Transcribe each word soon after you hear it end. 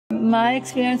My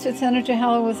experience with Senator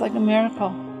Heller was like a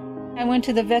miracle. I went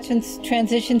to the Veterans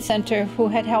Transition Center who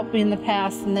had helped me in the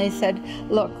past, and they said,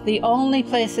 look, the only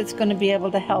place that's going to be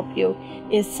able to help you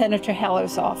is Senator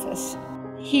Heller's office.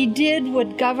 He did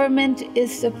what government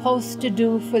is supposed to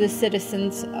do for the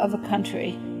citizens of a country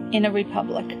in a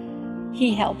republic.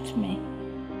 He helped me.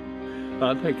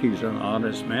 I think he's an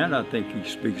honest man. I think he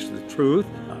speaks the truth.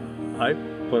 I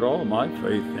put all my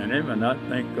faith in him, and I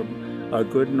think a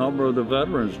good number of the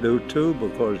veterans do too,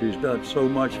 because he's done so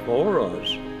much for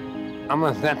us. I'm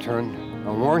a veteran,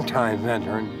 a wartime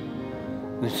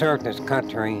veteran who served this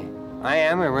country. I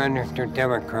am a registered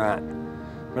Democrat,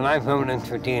 but I voted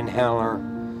for Dean Heller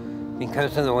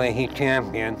because of the way he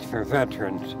champions for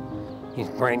veterans. He's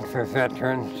great for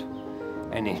veterans,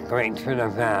 and he's great for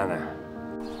Nevada.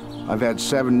 I've had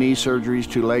 7 knee surgeries,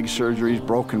 2 leg surgeries,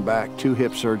 broken back, 2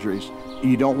 hip surgeries.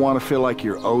 You don't want to feel like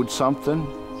you're owed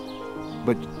something,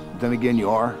 but then again you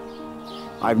are.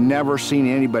 I've never seen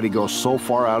anybody go so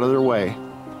far out of their way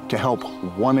to help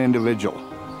one individual.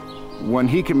 When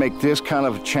he can make this kind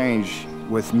of change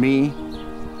with me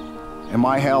and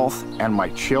my health and my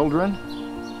children,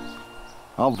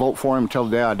 I'll vote for him until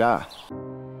the day I die.